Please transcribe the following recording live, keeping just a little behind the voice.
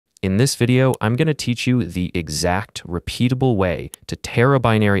In this video, I'm going to teach you the exact, repeatable way to tear a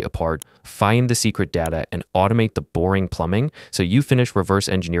binary apart, find the secret data, and automate the boring plumbing so you finish reverse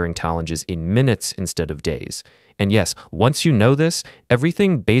engineering challenges in minutes instead of days. And yes, once you know this,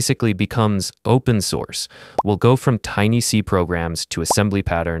 everything basically becomes open source. We'll go from tiny C programs to assembly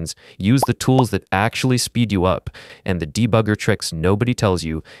patterns, use the tools that actually speed you up, and the debugger tricks nobody tells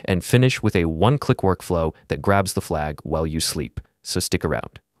you, and finish with a one-click workflow that grabs the flag while you sleep. So stick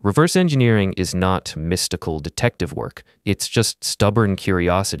around. Reverse engineering is not mystical detective work. It's just stubborn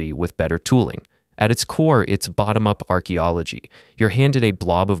curiosity with better tooling. At its core, it's bottom-up archaeology. You're handed a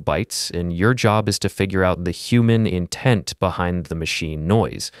blob of bytes, and your job is to figure out the human intent behind the machine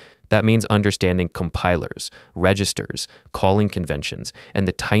noise. That means understanding compilers, registers, calling conventions, and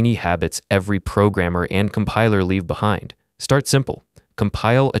the tiny habits every programmer and compiler leave behind. Start simple.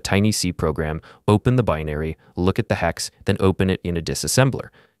 Compile a tiny C program, open the binary, look at the hex, then open it in a disassembler.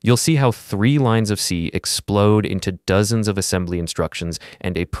 You'll see how 3 lines of C explode into dozens of assembly instructions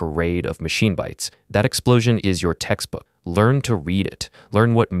and a parade of machine bytes. That explosion is your textbook. Learn to read it.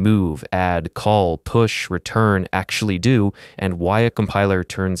 Learn what move, add, call, push, return actually do, and why a compiler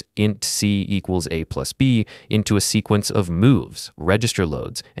turns int C equals A plus B into a sequence of moves, register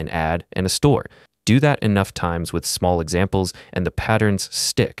loads, an add, and a store. Do that enough times with small examples and the patterns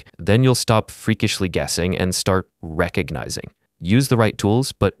stick. Then you'll stop freakishly guessing and start recognizing. Use the right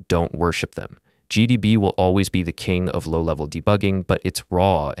tools, but don't worship them. GDB will always be the king of low-level debugging, but it's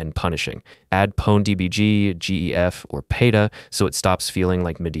raw and punishing. Add pwndbg, GEF, or PETA so it stops feeling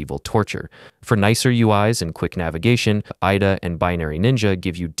like medieval torture. For nicer UIs and quick navigation, IDA and Binary Ninja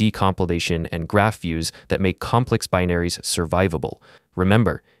give you decompilation and graph views that make complex binaries survivable.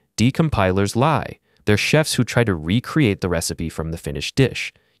 Remember, decompilers lie. They're chefs who try to recreate the recipe from the finished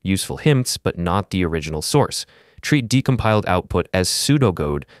dish. Useful hints, but not the original source. Treat decompiled output as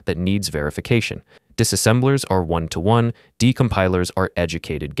pseudocode that needs verification. Disassemblers are one-to-one, decompilers are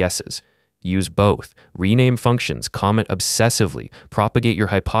educated guesses. Use both. Rename functions, comment obsessively, propagate your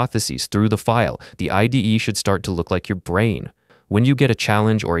hypotheses through the file. The IDE should start to look like your brain. When you get a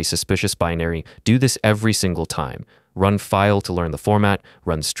challenge or a suspicious binary, do this every single time. Run file to learn the format,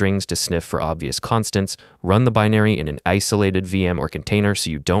 run strings to sniff for obvious constants, run the binary in an isolated VM or container so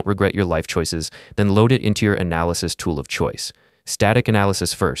you don't regret your life choices, then load it into your analysis tool of choice. Static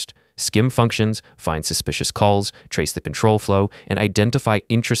analysis first. Skim functions, find suspicious calls, trace the control flow, and identify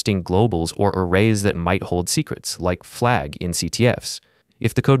interesting globals or arrays that might hold secrets, like flag in CTFs.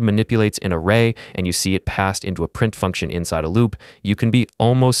 If the code manipulates an array and you see it passed into a print function inside a loop, you can be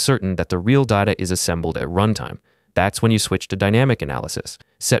almost certain that the real data is assembled at runtime. That's when you switch to dynamic analysis.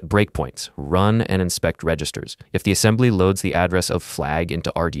 Set breakpoints, run and inspect registers. If the assembly loads the address of flag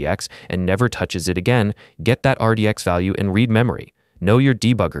into RDX and never touches it again, get that RDX value and read memory. Know your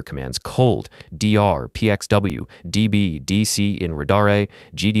debugger commands cold, dr, pxw, db, dc in redare,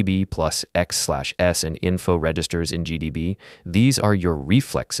 gdb plus x/s and info registers in gdb. These are your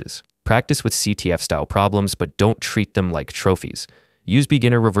reflexes. Practice with CTF-style problems, but don't treat them like trophies. Use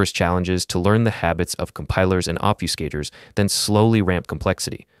beginner reverse challenges to learn the habits of compilers and obfuscators, then slowly ramp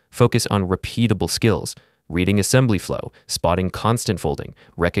complexity. Focus on repeatable skills. Reading assembly flow, spotting constant folding,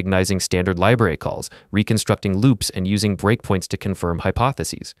 recognizing standard library calls, reconstructing loops, and using breakpoints to confirm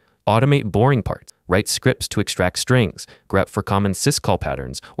hypotheses. Automate boring parts. Write scripts to extract strings, grep for common syscall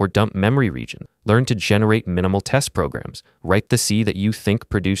patterns, or dump memory region. Learn to generate minimal test programs. Write the C that you think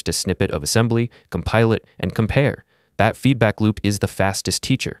produced a snippet of assembly, compile it, and compare. That feedback loop is the fastest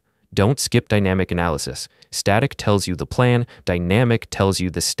teacher. Don't skip dynamic analysis. Static tells you the plan, dynamic tells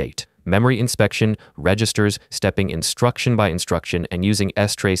you the state. Memory inspection, registers, stepping instruction by instruction, and using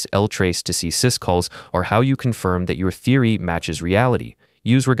strace, ltrace to see syscalls are how you confirm that your theory matches reality.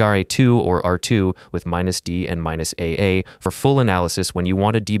 Use regare2 or R2 with -D and -AA for full analysis when you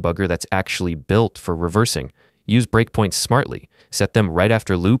want a debugger that's actually built for reversing. Use breakpoints smartly. Set them right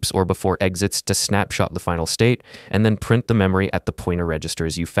after loops or before exits to snapshot the final state, and then print the memory at the pointer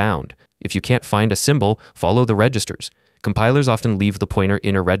registers you found. If you can't find a symbol, follow the registers. Compilers often leave the pointer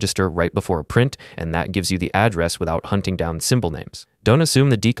in a register right before a print, and that gives you the address without hunting down symbol names. Don't assume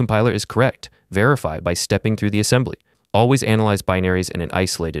the decompiler is correct. Verify by stepping through the assembly. Always analyze binaries in an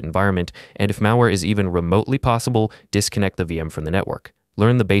isolated environment, and if malware is even remotely possible, disconnect the VM from the network.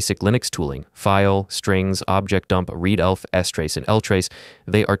 Learn the basic Linux tooling, file, strings, objdump, readelf, strace, and ltrace.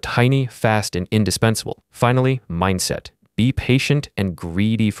 They are tiny, fast, and indispensable. Finally, mindset. Be patient and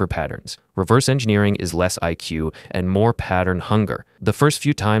greedy for patterns. Reverse engineering is less IQ and more pattern hunger. The first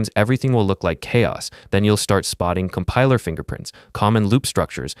few times, everything will look like chaos. Then you'll start spotting compiler fingerprints, common loop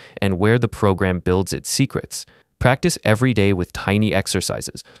structures, and where the program builds its secrets. Practice every day with tiny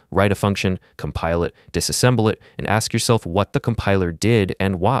exercises. Write a function, compile it, disassemble it, and ask yourself what the compiler did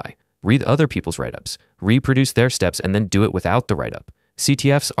and why. Read other people's write-ups, reproduce their steps, and then do it without the write-up.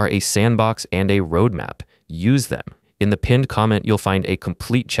 CTFs are a sandbox and a roadmap. Use them. In the pinned comment, you'll find a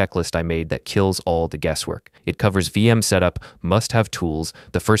complete checklist I made that kills all the guesswork. It covers VM setup, must-have tools,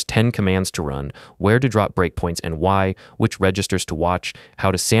 the first 10 commands to run, where to drop breakpoints and why, which registers to watch, how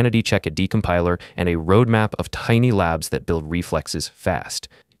to sanity check a decompiler, and a roadmap of tiny labs that build reflexes fast.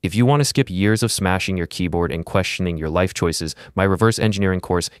 If you want to skip years of smashing your keyboard and questioning your life choices, my reverse engineering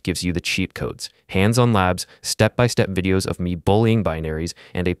course gives you the cheat codes, hands-on labs, step-by-step videos of me bullying binaries,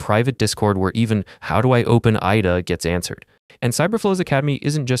 and a private Discord where even how do I open IDA gets answered. And CyberFlow's Academy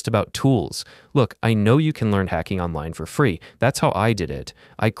isn't just about tools. Look, I know you can learn hacking online for free. That's how I did it.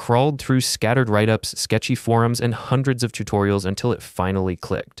 I crawled through scattered write-ups, sketchy forums, and hundreds of tutorials until it finally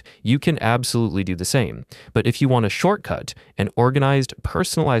clicked. You can absolutely do the same. But if you want a shortcut, an organized,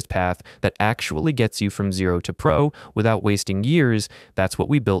 personalized path that actually gets you from zero to pro without wasting years, that's what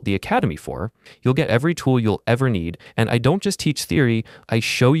we built the Academy for. You'll get every tool you'll ever need, and I don't just teach theory, I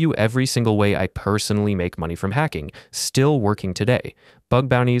show you every single way I personally make money from hacking, still working today. Bug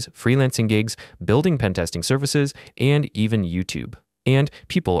bounties, freelancing gigs, building pen testing services, and even YouTube. And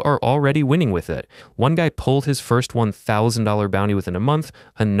people are already winning with it. One guy pulled his first $1,000 bounty within a month,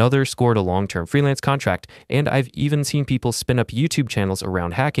 another scored a long-term freelance contract, and I've even seen people spin up YouTube channels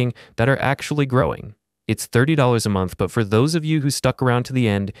around hacking that are actually growing. It's $30 a month, but for those of you who stuck around to the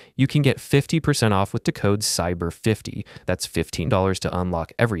end, you can get 50% off with the code CYBER50. That's $15 to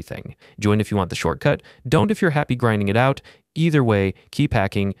unlock everything. Join if you want the shortcut. Don't if you're happy grinding it out. Either way, keep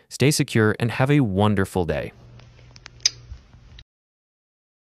hacking, stay secure, and have a wonderful day.